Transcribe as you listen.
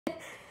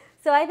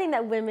So I think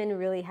that women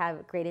really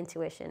have great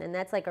intuition, and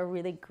that's like a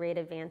really great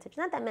advantage.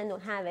 Not that men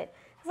don't have it.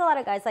 There's a lot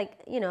of guys, like,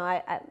 you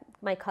know,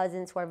 my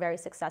cousins who are very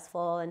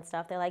successful and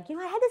stuff, they're like, you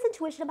know, I had this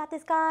intuition about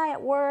this guy at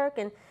work,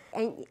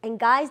 and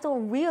guys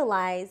don't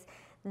realize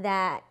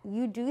that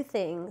you do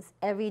things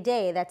every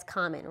day that's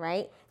common,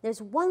 right?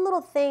 There's one little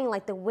thing,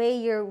 like the way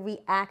you're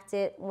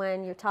reacted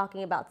when you're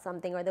talking about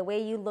something, or the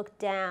way you looked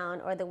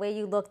down, or the way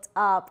you looked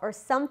up, or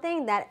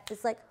something that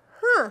is like,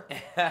 huh.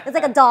 It's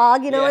like a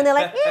dog, you know, and they're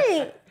like,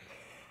 hey.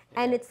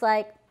 And it's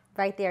like,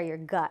 right there, your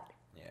gut.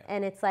 Yeah.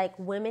 And it's like,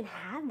 women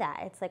have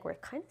that. It's like, we're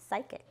kind of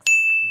psychics.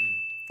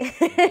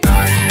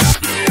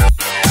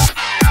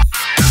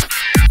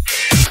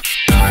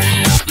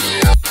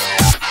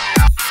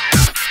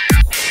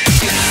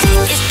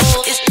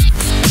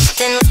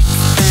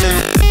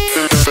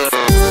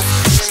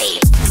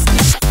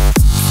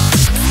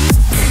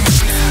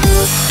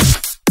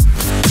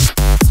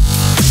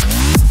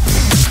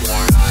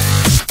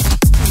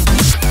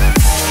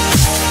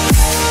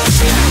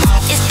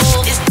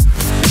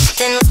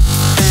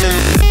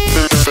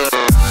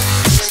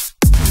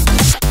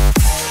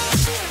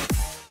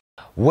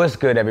 What's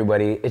good,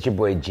 everybody? It's your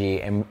boy G,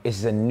 and this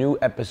is a new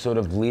episode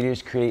of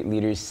Leaders Create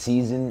Leaders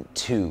Season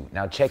 2.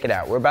 Now check it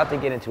out. We're about to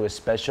get into a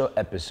special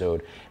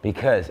episode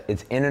because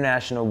it's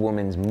International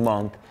Women's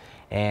Month,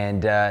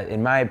 and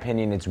in my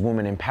opinion, it's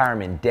Women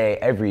Empowerment Day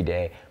every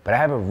day. But I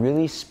have a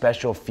really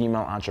special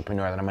female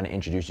entrepreneur that I'm going to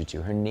introduce you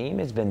to. Her name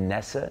is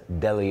Vanessa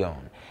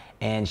Deleon.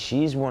 And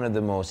she's one of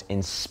the most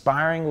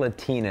inspiring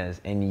Latinas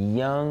and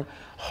young,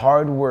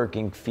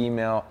 hardworking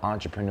female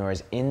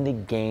entrepreneurs in the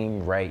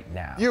game right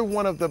now. You're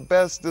one of the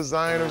best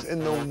designers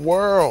in the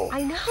world.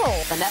 I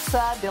know.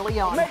 Vanessa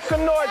Deleon. Make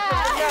some noise for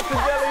Vanessa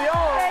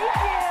Deleon.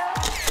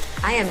 Thank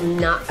you. I am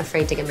not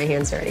afraid to get my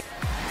hands dirty.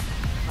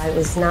 I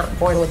was not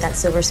born with that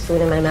silver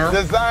spoon in my mouth.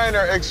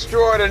 Designer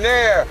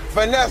extraordinaire,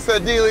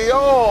 Vanessa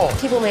Deleon.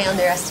 People may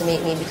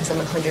underestimate me because I'm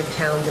 100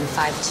 pounds and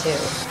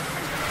 5'2".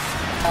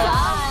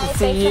 Hi,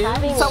 see you.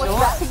 So it's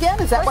back again?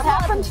 Is that what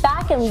happened?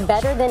 Back and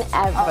better than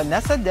ever.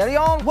 Vanessa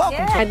Deleon,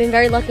 welcome. Yeah. I've been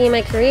very lucky in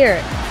my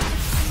career,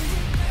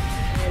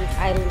 and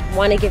I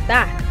want to give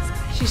back.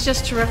 She's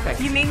just terrific.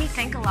 You made me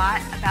think a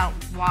lot about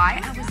why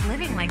I was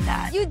living like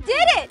that. You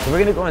did it! So we're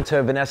gonna go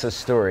into Vanessa's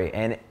story,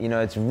 and you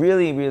know, it's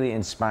really, really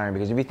inspiring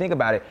because if you think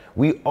about it,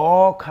 we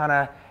all kind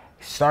of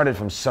started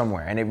from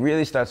somewhere, and it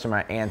really starts from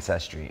our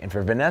ancestry. And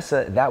for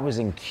Vanessa, that was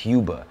in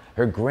Cuba.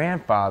 Her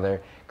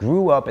grandfather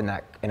grew up in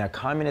a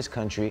communist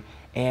country,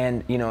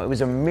 and you know, it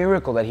was a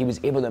miracle that he was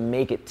able to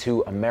make it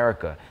to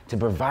America to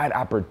provide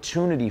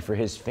opportunity for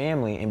his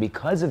family, and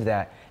because of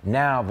that,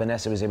 now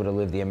Vanessa was able to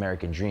live the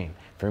American dream.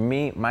 For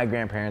me, my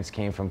grandparents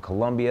came from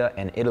Colombia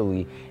and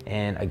Italy,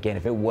 and again,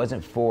 if it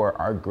wasn't for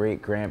our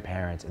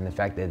great-grandparents and the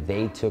fact that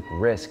they took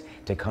risk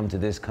to come to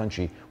this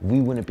country,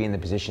 we wouldn't be in the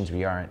positions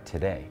we are in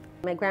today.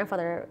 My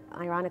grandfather,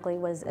 ironically,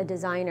 was a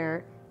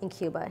designer in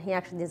Cuba. He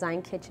actually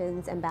designed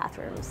kitchens and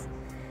bathrooms.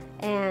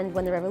 And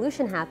when the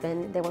revolution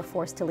happened, they were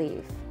forced to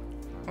leave.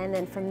 And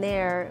then from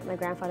there, my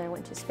grandfather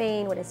went to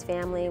Spain with his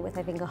family with,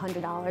 I think,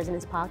 $100 in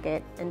his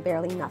pocket and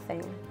barely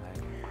nothing.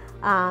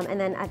 And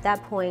then at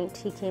that point,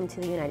 he came to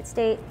the United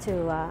States,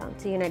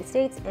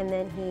 and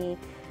then he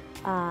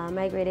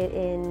migrated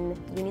in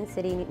Union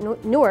City,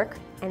 Newark,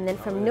 and then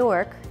from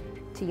Newark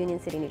to Union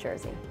City, New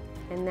Jersey.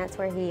 And that's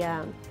where he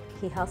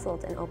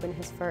hustled and opened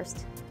his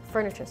first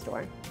furniture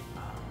store.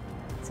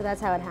 So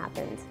that's how it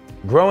happened.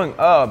 Growing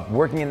up,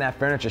 working in that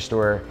furniture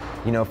store,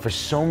 you know, for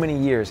so many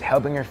years,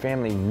 helping her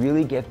family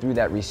really get through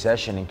that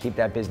recession and keep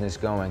that business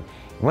going.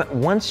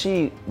 Once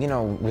she, you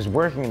know, was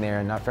working there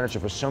in that furniture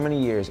for so many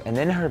years, and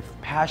then her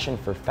passion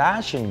for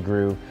fashion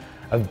grew,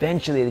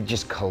 eventually it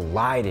just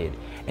collided.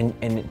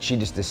 And she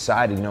just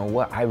decided, you know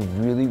what, I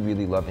really,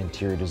 really love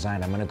interior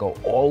design. I'm gonna go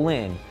all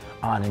in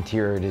on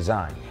interior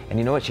design. And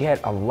you know what, she had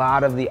a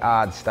lot of the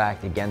odds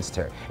stacked against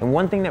her. And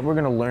one thing that we're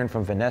gonna learn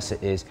from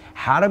Vanessa is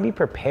how to be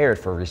prepared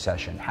for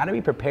recession, how to be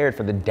prepared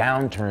for the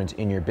downturns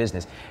in your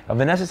business.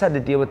 Vanessa's had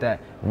to deal with that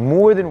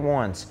more than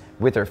once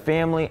with her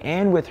family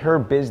and with her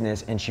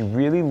business, and she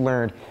really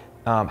learned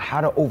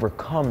how to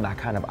overcome that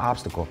kind of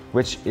obstacle,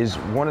 which is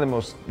one of the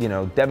most, you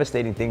know,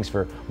 devastating things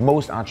for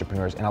most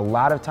entrepreneurs. And a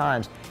lot of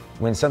times,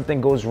 when something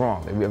goes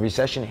wrong, a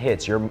recession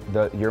hits,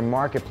 your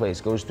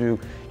marketplace goes through,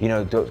 you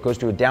know, goes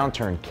through a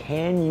downturn.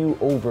 Can you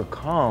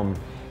overcome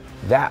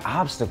that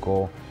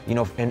obstacle, you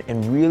know,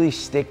 and really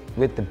stick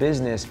with the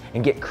business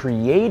and get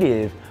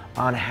creative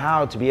on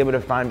how to be able to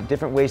find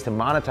different ways to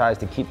monetize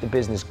to keep the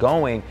business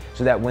going,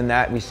 so that when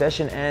that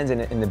recession ends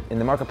and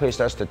the marketplace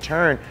starts to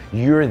turn,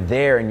 you're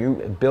there and you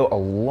built a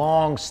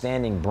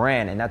long-standing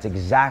brand, and that's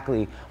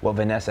exactly what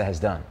Vanessa has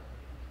done.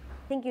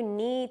 I think you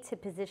need to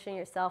position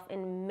yourself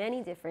in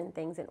many different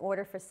things in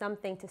order for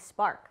something to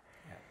spark.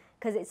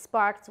 Because it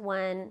sparked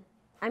when,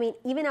 I mean,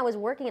 even I was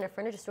working in a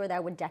furniture store that I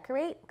would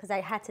decorate, because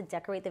I had to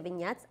decorate the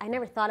vignettes. I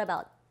never thought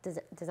about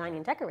designing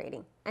and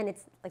decorating. And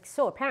it's like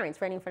so apparent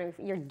for anyone,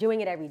 you're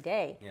doing it every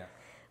day. Yeah.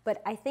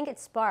 But I think it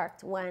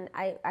sparked when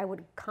I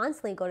would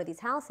constantly go to these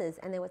houses,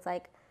 and it was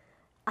like,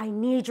 I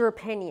need your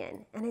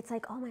opinion. And it's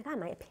like, oh my God,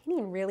 my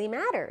opinion really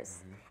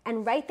matters.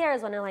 And right there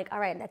is when I'm like, all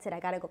right, that's it. I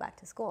got to go back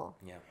to school.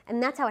 Yeah.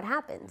 And that's how it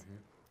happened.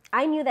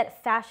 I knew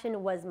that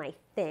fashion was my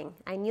thing.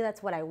 I knew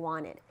that's what I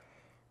wanted.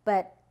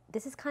 But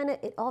this is kind of,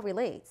 it all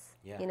relates.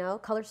 You know,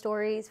 color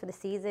stories for the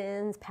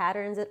seasons,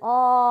 patterns, it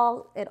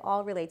all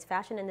relates.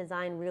 Fashion and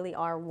design really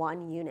are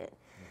one unit.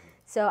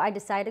 So I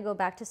decided to go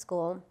back to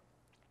school.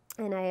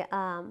 And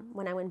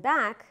when I went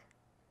back,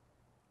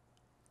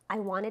 I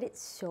wanted it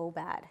so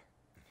bad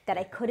that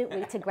I couldn't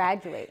wait to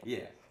graduate.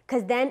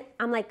 Because then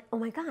I'm like, oh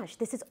my gosh,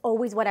 this is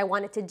always what I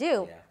wanted to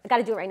do. I got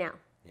to do it right now.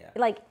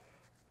 Like,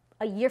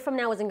 a year from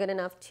now wasn't good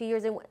enough. 2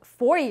 years,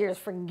 4 years,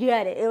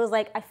 forget it. It was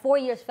like, 4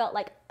 years felt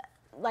like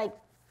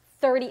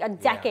 30, a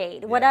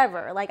decade,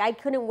 whatever. Like, I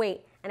couldn't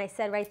wait. And I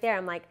said right there,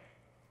 I'm like,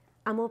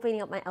 I'm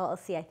opening up my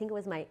LLC. I think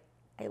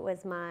it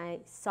was my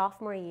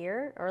sophomore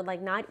year, or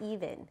like not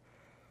even.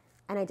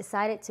 And I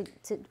decided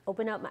to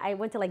open up. I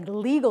went to like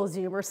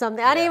LegalZoom or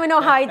something. I didn't even know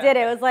how I did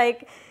it. It was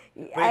like,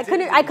 I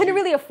couldn't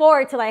really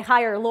afford to like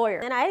hire a lawyer.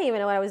 And I didn't even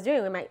know what I was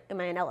doing. Am I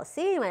an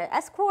LLC? Am I an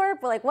S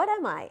Corp? Or like, what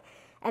am I?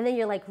 And then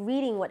you're like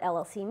reading what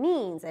LLC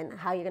means and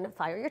how you're gonna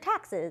file your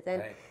taxes.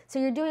 And so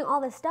you're doing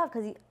all this stuff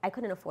because I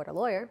couldn't afford a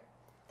lawyer.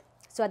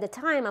 So at the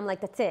time, I'm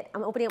like, that's it.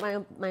 I'm opening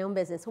up my own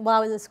business while I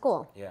was in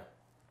school.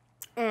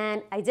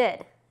 And I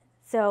did.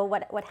 So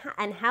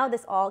and how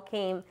this all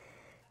came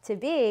to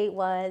be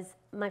was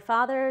my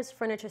father's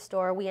furniture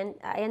store.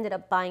 I ended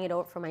up buying it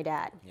over for my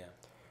dad.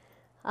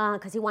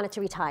 Because he wanted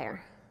to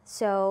retire.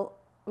 So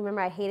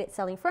remember, I hated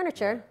selling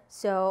furniture.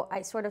 So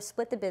I sort of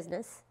split the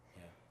business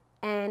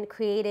and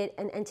created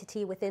an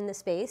entity within the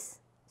space.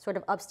 Sort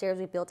of upstairs,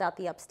 we built out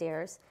the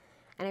upstairs.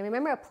 And I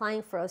remember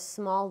applying for a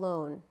small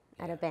loan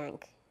at a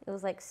bank. It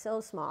was like so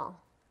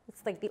small.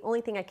 It's like the only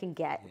thing I could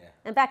get.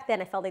 And back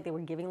then I felt like they were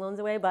giving loans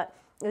away, but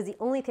it was the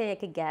only thing I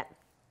could get.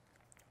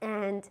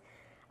 And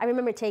I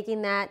remember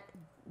taking that,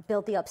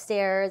 built the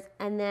upstairs,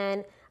 and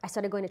then I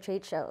started going to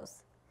trade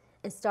shows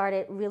and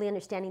started really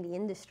understanding the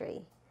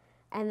industry.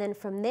 And then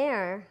from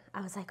there,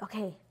 I was like,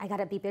 okay, I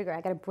gotta be bigger. I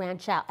gotta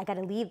branch out. I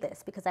gotta leave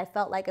this, because I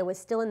felt like I was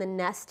still in the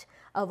nest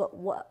of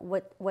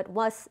what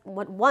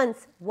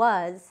once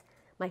was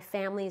my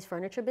family's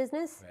furniture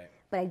business,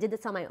 but I did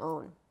this on my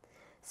own.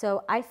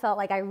 So I felt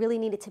like I really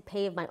needed to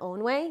pave my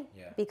own way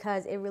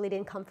because it really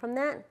didn't come from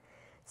that.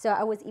 So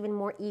I was even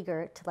more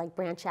eager to like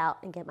branch out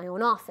and get my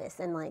own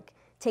office and like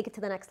take it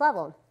to the next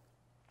level.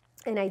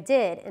 And I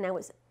did, and I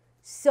was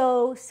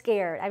so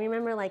scared. I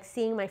remember like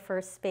seeing my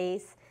first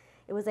space.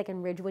 It was like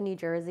in Ridgewood, New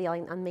Jersey,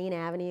 on Main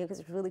Avenue, because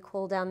it was really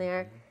cool down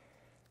there.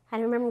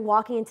 And I remember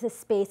walking into the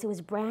space. It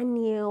was brand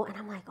new, and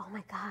I'm like, oh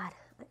my God,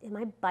 am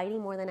I biting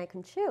more than I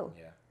can chew?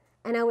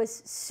 And I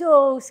was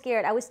so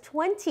scared. I was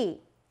 20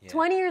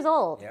 years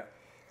old.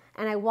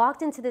 And I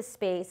walked into this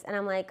space, and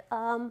I'm like,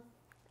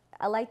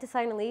 I like to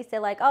sign a lease. They're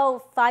like,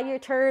 oh, 5-year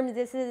terms,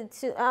 this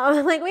is,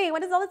 I'm like, wait,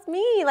 what does all this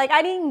mean? Like,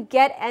 I didn't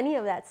get any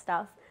of that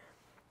stuff.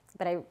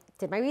 But I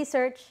did my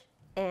research,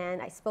 and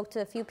I spoke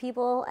to a few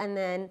people, and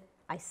then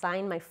I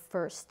signed my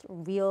first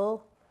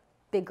real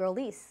big girl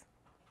lease.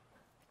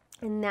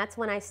 And that's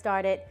when I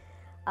started.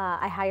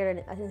 I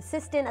hired an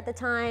assistant at the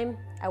time.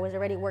 I was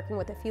already working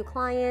with a few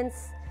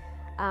clients.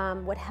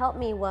 What helped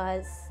me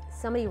was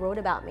somebody wrote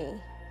about me.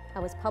 I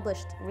was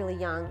published really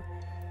young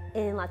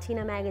in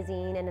Latina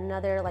magazine and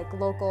another like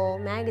local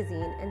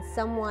magazine, and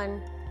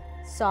someone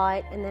saw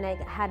it, and then I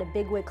had a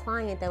bigwig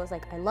client that was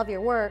like, I love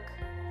your work.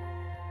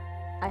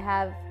 I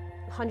have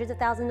hundreds of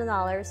thousands of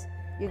dollars.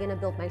 You're gonna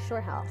build my shore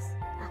house.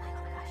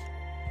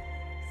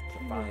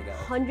 I'm like, oh my gosh,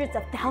 hundreds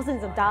of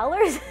thousands of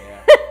dollars?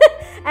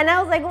 And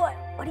I was like,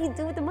 what do you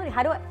do with the money? Do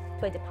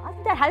I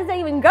deposit that? How does that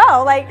even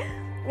go? Like,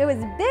 it was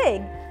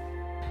big.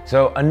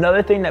 So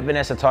another thing that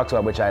Vanessa talks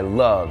about, which I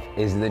love,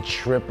 is the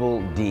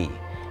triple D.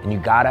 And you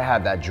gotta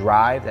have that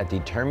drive, that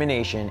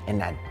determination,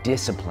 and that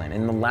discipline.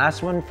 And the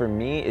last one for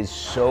me is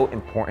so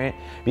important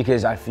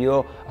because I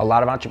feel a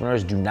lot of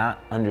entrepreneurs do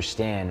not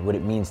understand what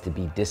it means to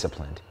be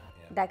disciplined.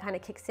 That kind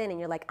of kicks in and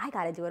you're like, I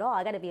gotta do it all.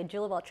 I gotta be a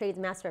Jill of all trades,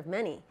 master of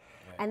many.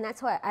 And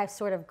that's why I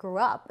sort of grew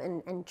up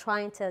and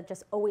trying to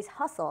just always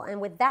hustle.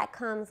 And with that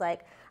comes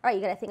like, all right,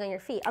 you gotta think on your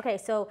feet. Okay,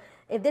 so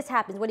if this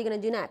happens, what are you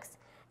gonna do next?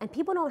 And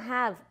people don't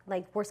have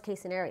like worst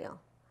case scenario.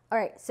 All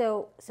right,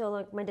 so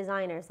like my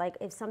designers, like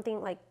if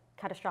something like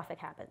catastrophic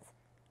happens,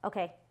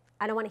 okay,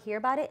 I don't want to hear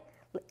about it.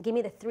 Give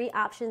me the 3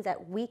 options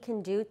that we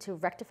can do to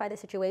rectify the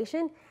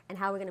situation and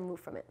how we're going to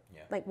move from it.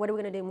 Like, what are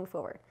we going to do to move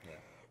forward?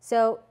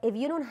 So if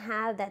you don't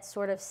have that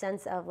sort of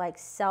sense of like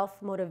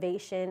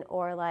self-motivation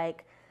or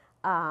like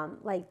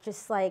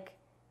just like,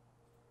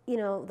 you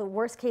know, the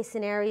worst case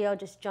scenario,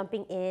 just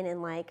jumping in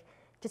and like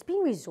just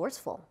being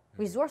resourceful.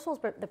 Resourceful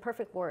is the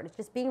perfect word. It's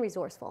just being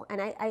resourceful.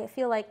 And I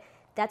feel like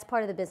that's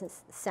part of the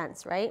business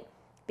sense, right?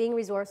 Being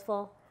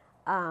resourceful,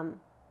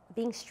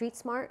 being street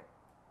smart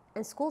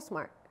and school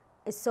smart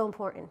is so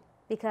important,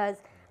 because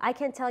I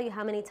can't tell you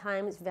how many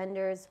times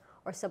vendors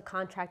or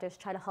subcontractors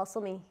try to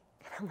hustle me.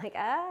 And I'm like,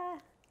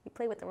 you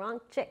play with the wrong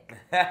chick,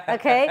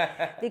 okay?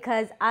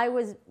 Because I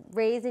was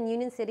raised in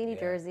Union City, New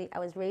Jersey. I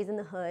was raised in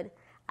the hood.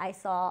 I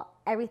saw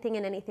everything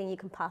and anything you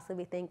can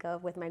possibly think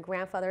of with my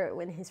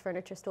grandfather in his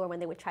furniture store when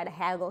they would try to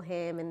haggle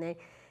him and they,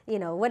 you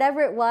know,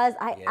 whatever it was,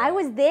 I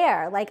was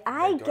there. Like,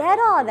 I get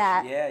all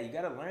that. Yeah, you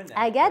got to learn that.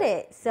 I get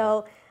it.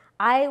 So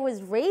I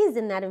was raised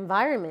in that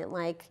environment,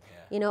 like,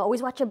 you know,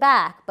 always watch your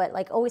back, but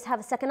like always have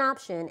a second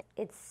option.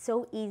 It's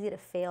so easy to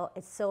fail.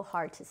 It's so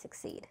hard to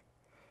succeed.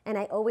 And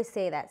I always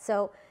say that.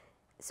 So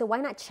why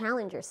not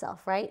challenge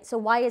yourself, right? So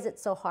why is it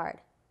so hard?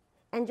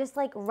 And just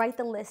like write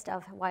the list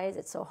of why is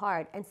it so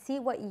hard and see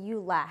what you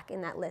lack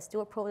in that list. Do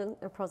a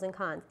pros and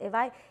cons. If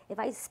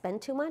I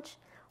spend too much,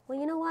 well,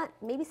 you know what?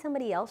 Maybe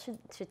somebody else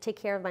should take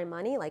care of my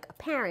money, like a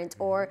parent,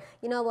 or,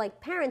 you know, like,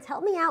 parents,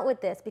 help me out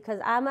with this because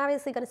I'm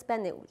obviously going to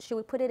spend it. Should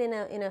we put it in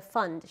a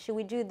fund? Should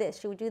we do this?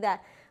 Should we do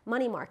that?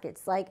 Money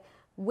markets. Like,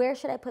 where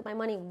should I put my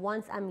money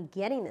once I'm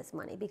getting this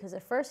money? Because the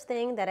first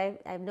thing that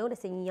I've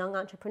noticed in young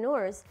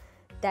entrepreneurs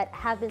that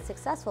have been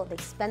successful, they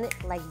spend it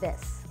like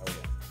this.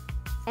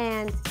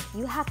 And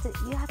you have to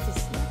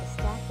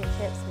stack your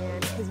chips, man,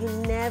 because you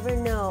never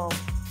know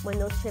when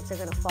those chips are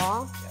going to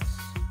fall.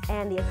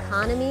 And the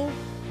economy,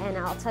 and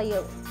I'll tell you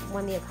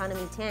when the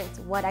economy tanked,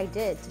 what I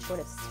did to sort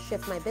of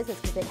shift my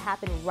business, because it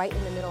happened right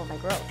in the middle of my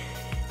growth.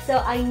 So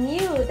I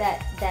knew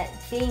that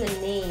being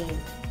a name,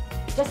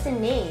 just a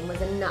name,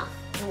 was enough,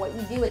 and what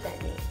you do with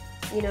that name.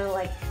 You know,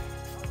 like,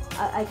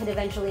 I could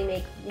eventually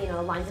make, you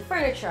know, lines of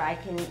furniture. I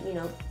can, you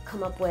know,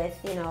 come up with,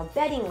 you know, a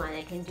bedding line.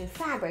 I can do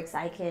fabrics.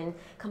 I can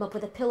come up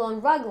with a pillow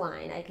and rug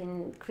line. I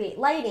can create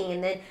lighting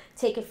and then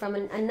take it from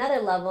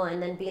another level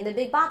and then be in the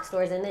big box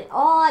stores. And then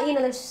you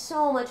know, there's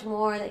so much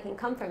more that can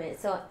come from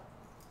it. So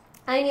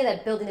I knew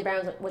that building the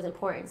brand was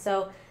important.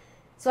 So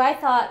I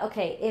thought,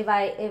 okay, if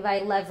I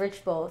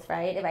leverage both,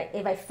 right?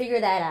 If I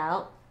figure that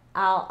out,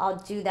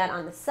 I'll do that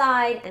on the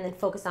side and then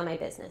focus on my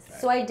business.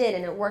 Right. So I did,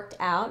 and it worked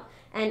out.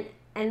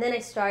 And then I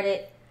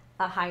started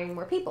hiring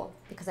more people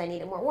because I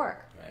needed more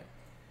work. Right.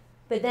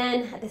 But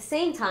then at the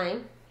same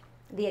time,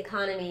 the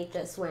economy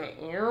just went,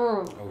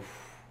 oof,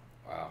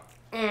 wow.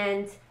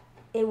 And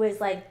it was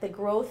like the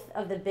growth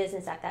of the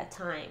business at that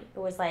time. It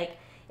was like,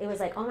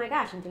 oh my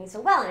gosh, I'm doing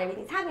so well and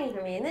everything's happening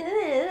for me.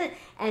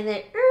 And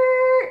then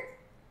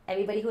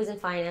everybody who was in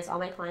finance, all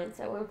my clients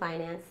that were in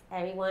finance,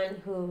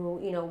 everyone who,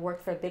 you know,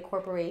 worked for a big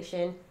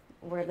corporation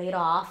were laid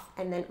off.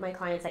 And then my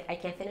clients, like, I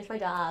can't finish my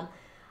job.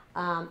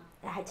 I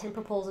had 10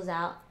 proposals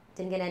out,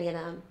 didn't get any of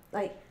them.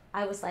 Like,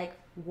 I was like,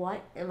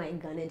 what am I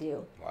gonna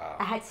do? Wow.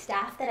 I had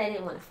staff that I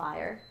didn't want to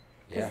fire.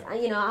 Because,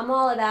 you know, I'm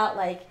all about,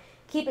 like,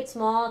 keep it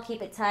small,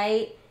 keep it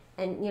tight,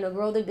 and, you know,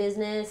 grow the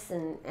business,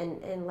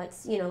 and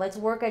let's, you know, let's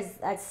work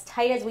as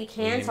tight as we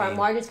can so our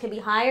margins can be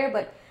higher.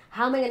 But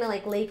how am I gonna,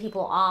 like, lay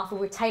people off? We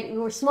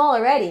were small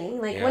already.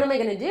 Like, what am I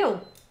gonna do?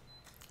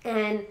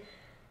 And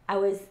I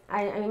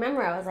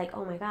remember I was like,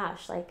 oh my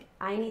gosh, like,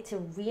 I need to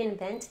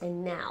reinvent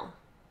and now.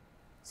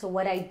 So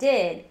what I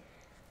did,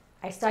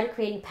 I started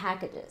creating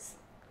packages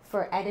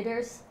for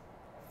editors,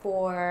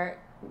 for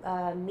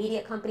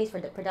media companies, for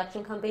the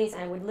production companies.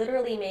 And I would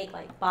literally make,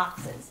 like,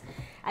 boxes.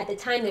 At the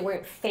time, they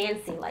weren't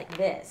fancy like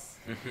this.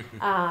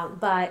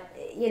 But,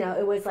 you know,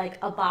 it was like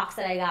a box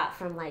that I got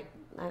from, like,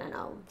 I don't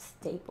know,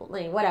 Staples,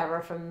 like,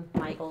 whatever, from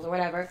Michael's or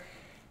whatever,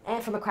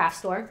 and from a craft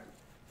store.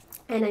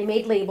 And I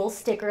made labels,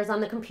 stickers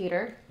on the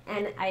computer,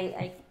 and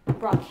I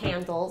brought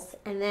candles,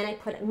 and then I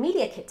put a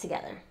media kit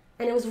together.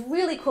 And it was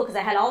really cool because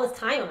I had all this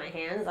time on my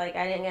hands. Like,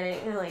 I didn't get any,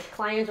 you know, like,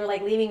 clients were,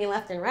 like, leaving me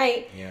left and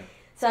right. Yeah.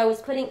 So I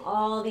was putting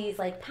all these,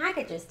 like,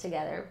 packages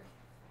together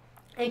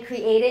and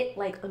created,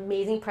 like,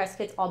 amazing press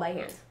kits all by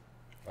hand.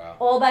 Wow.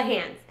 All by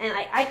hand. And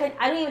I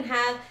don't even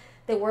have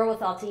the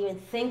wherewithal to even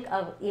think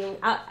of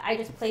I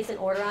just placed an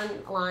order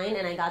online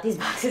and I got these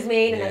boxes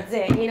made and that's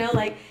it. You know,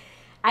 like,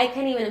 I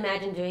can't even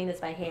imagine doing this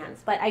by hand.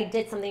 But I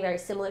did something very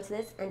similar to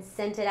this and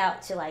sent it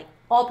out to, like,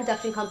 all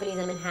production companies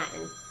in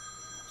Manhattan.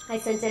 I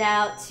sent it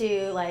out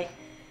to, like,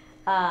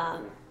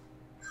 I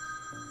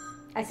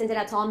sent it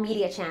out to all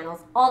media channels,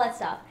 all that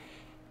stuff.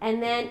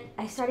 And then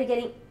I started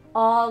getting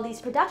all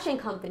these production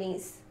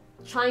companies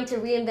trying to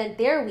reinvent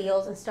their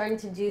wheels and starting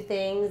to do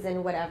things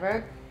and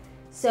whatever.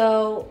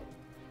 So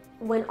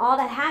when all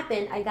that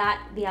happened, I got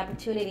the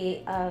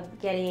opportunity of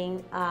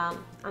getting on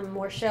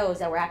more shows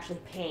that were actually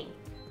paying.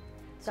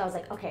 So I was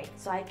like, okay,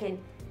 so I can...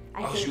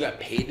 so you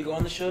got paid to go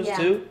on the shows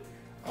too?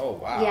 Oh,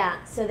 wow.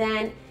 Yeah, so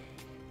then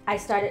I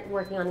started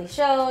working on these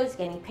shows,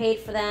 getting paid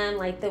for them,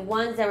 like the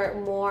ones that were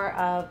more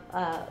of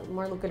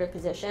more lucrative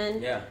position.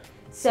 Yeah.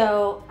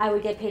 So I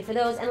would get paid for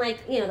those, and, like,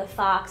 you know, the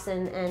Fox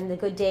and the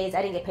Good Days,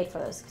 I didn't get paid for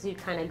those because you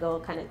kind of go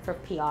for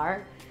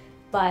PR.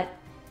 But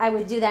I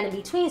would do that in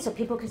between so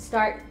people could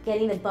start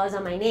getting the buzz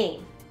on my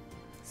name.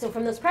 So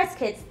from those press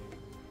kits,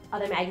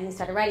 other magazines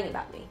started writing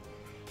about me,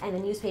 and the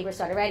newspapers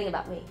started writing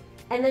about me.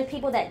 And then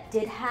people that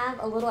did have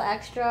a little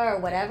extra or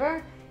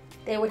whatever,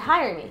 they would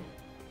hire me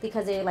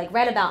because they, like,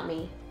 read about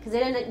me. Because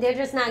they're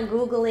just not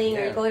Googling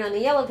or going on the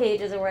Yellow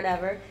Pages or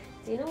whatever.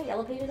 Do you know what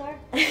Yellow Pages are?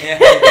 Yeah.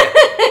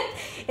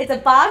 It's a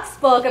box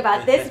book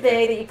about this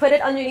big that you put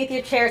it underneath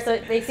your chair so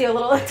it makes you a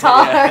little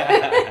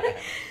taller.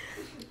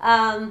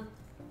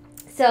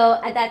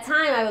 So at that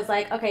time, I was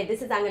like, okay,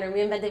 I'm going to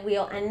reinvent the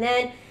wheel. And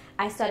then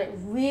I started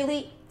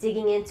really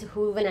digging into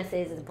who Vanessa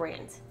is as a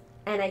brand.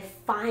 And I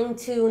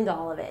fine-tuned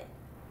all of it.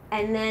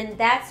 And then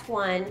that's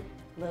when,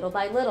 little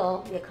by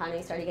little, the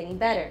economy started getting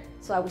better.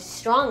 So I was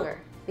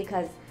stronger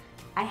because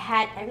I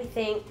had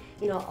everything,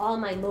 you know, all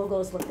my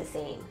logos looked the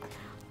same.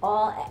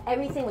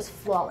 Everything was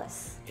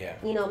flawless. Yeah.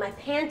 You know, my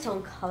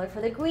Pantone color for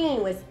the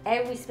green was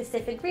every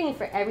specific green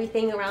for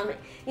everything around me.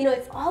 You know,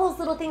 it's all those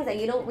little things that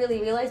you don't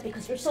really realize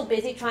because you're so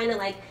busy trying to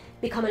like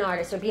become an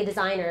artist or be a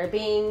designer or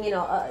being, you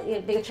know,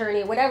 a big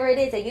attorney, whatever it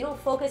is, that you don't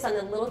focus on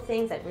the little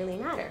things that really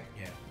matter.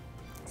 Yeah.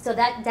 So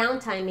that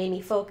downtime made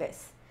me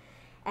focus.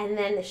 And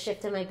then the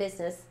shift in my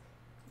business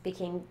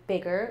became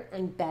bigger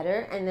and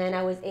better. And then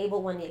I was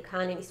able, when the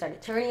economy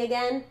started turning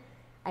again,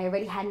 I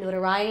already had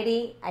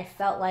notoriety. I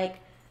felt like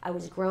I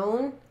was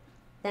grown.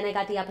 Then I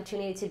got the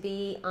opportunity to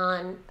be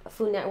on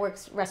Food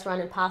Network's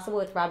Restaurant Impossible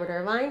with Robert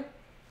Irvine.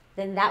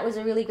 Then that was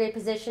a really great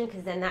position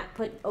because then that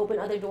opened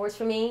other doors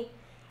for me.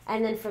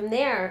 And then from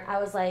there, I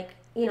was like,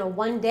 you know,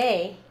 one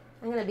day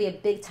I'm going to be a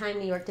big-time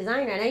New York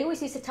designer. And I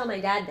always used to tell my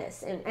dad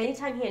this. And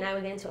anytime he and I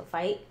would get into a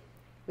fight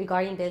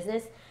regarding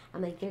business,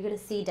 I'm like, you're going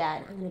to see,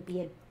 Dad, I'm going to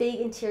be a big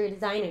interior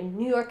designer in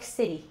New York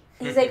City.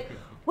 And he's like,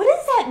 what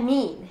does that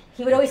mean?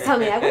 He would always tell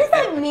me that. What does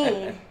that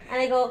mean?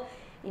 And I go,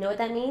 you know what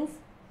that means?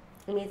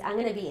 It means I'm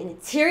going to be an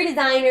interior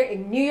designer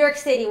in New York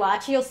City.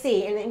 Watch, you'll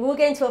see. And then we'll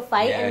get into a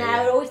fight, and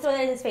I would always throw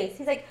that in his face.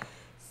 He's like,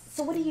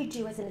 so what do you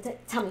do as an,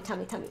 tell me.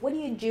 What do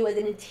you do as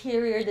an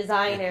interior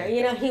designer?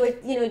 You know, he would,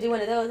 you know, do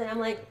one of those, and I'm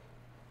like,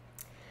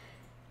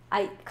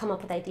 I come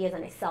up with ideas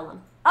and I sell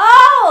them.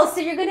 Oh, so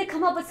you're going to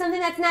come up with something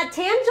that's not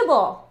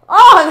tangible.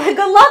 Oh,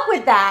 good luck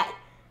with that.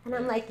 And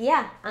I'm like,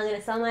 yeah, I'm going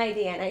to sell my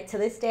idea. And to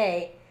this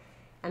day,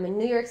 I'm in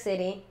New York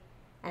City,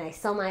 and I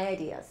sell my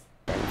ideas.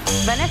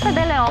 Vanessa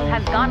Deleon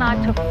has gone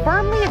on to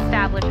firmly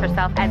establish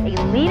herself as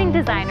a leading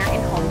designer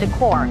in home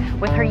decor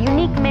with her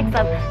unique mix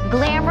of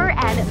glamour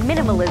and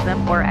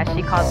minimalism, or as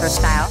she calls her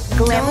style,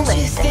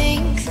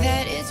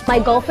 glamalistic. My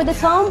goal for this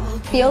home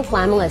feels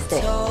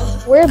glamalistic.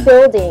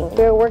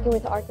 We're working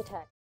with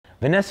architects.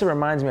 Vanessa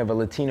reminds me of a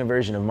Latina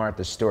version of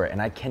Martha Stewart,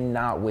 and I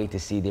cannot wait to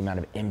see the amount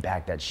of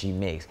impact that she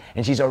makes.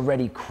 And she's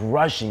already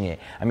crushing it.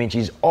 I mean,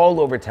 she's all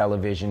over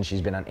television. She's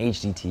been on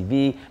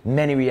HGTV,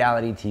 many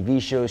reality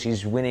TV shows.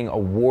 She's winning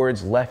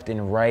awards left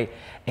and right.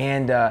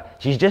 And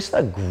she's just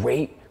a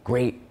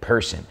great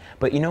person.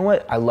 But you know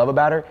what I love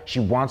about her? She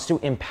wants to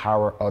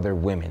empower other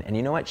women. And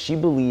you know what? She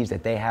believes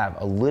that they have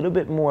a little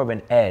bit more of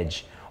an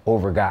edge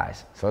over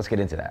guys. So let's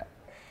get into that.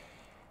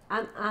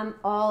 I'm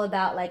all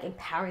about like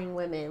empowering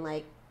women,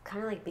 like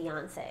kind of like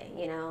Beyonce,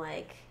 you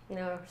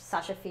know,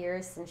 Sasha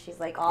Fierce, and she's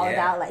like all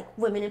about like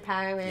women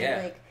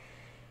empowerment. Like,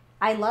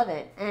 I love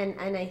it, and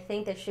I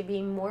think there should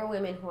be more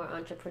women who are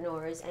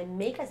entrepreneurs and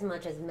make as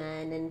much as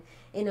men, and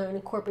you know, in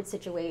corporate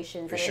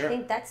situations. I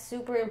think that's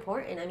super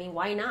important. I mean,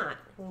 why not?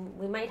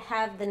 We might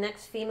have the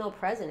next female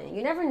president.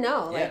 You never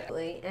know,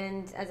 likely.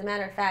 And as a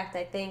matter of fact,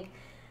 I think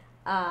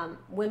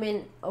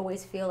women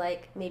always feel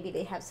like maybe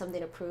they have something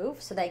to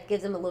prove, so that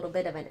gives them a little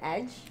bit of an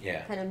edge.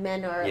 Kind of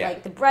men are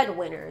like the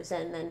breadwinners,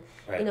 and then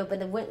you know, but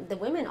the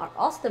women are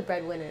also the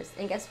breadwinners.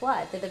 And guess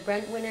what? They're the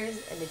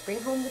breadwinners, and they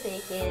bring home the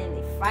bacon.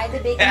 They fry the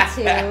bacon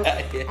too.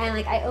 And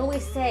like I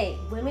always say,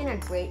 women are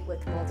great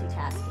with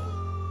multitasking.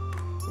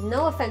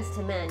 No offense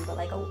to men, but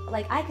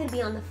like I could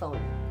be on the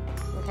phone,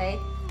 okay,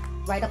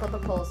 write up a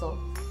proposal,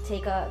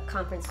 take a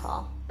conference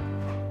call.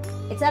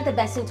 It's not the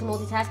best thing to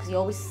multitask because you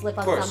always slip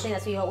on something.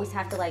 That's why you always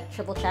have to like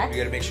triple check. You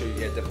got to make sure you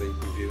definitely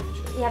review and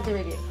check. You have to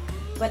review.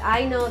 But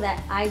I know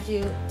that I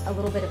do a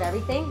little bit of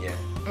everything,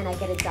 and I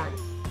get it done.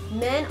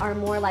 Men are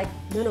more like,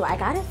 no, I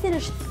got to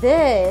finish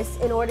this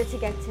in order to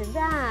get to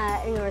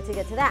that, in order to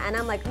get to that. And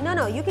I'm like,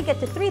 no, you could get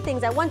to 3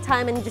 things at one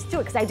time and you just do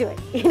it because I do it.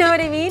 You know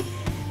what I mean?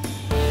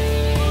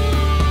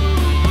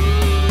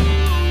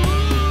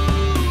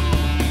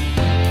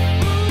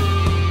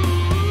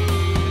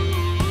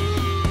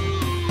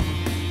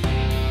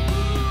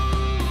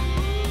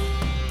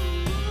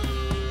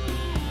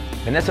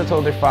 Vanessa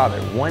told her father,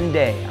 one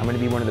day I'm going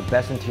to be one of the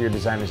best interior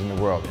designers in the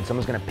world, and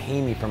someone's going to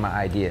pay me for my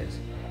ideas.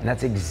 And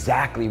that's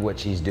exactly what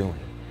she's doing.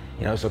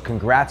 You know, so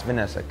congrats,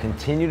 Vanessa.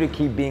 Continue to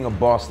keep being a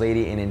boss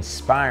lady and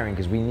inspiring,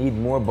 because we need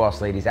more boss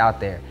ladies out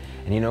there.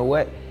 And you know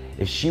what?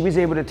 If she was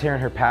able to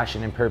turn her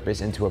passion and purpose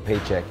into a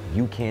paycheck,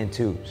 you can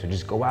too. So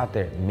just go out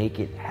there, make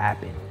it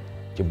happen.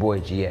 It's your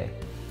boy, GA.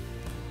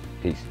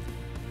 Peace.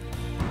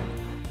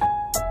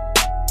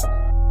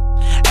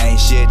 Ain't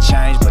shit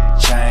changed but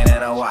the chain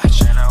and a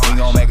watch. We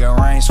gon' make it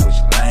rain, switch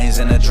lanes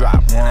in the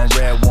drop. One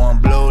red, one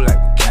blue,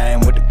 like we came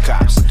with the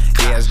cops.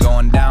 Yeah, it's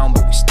going down,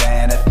 but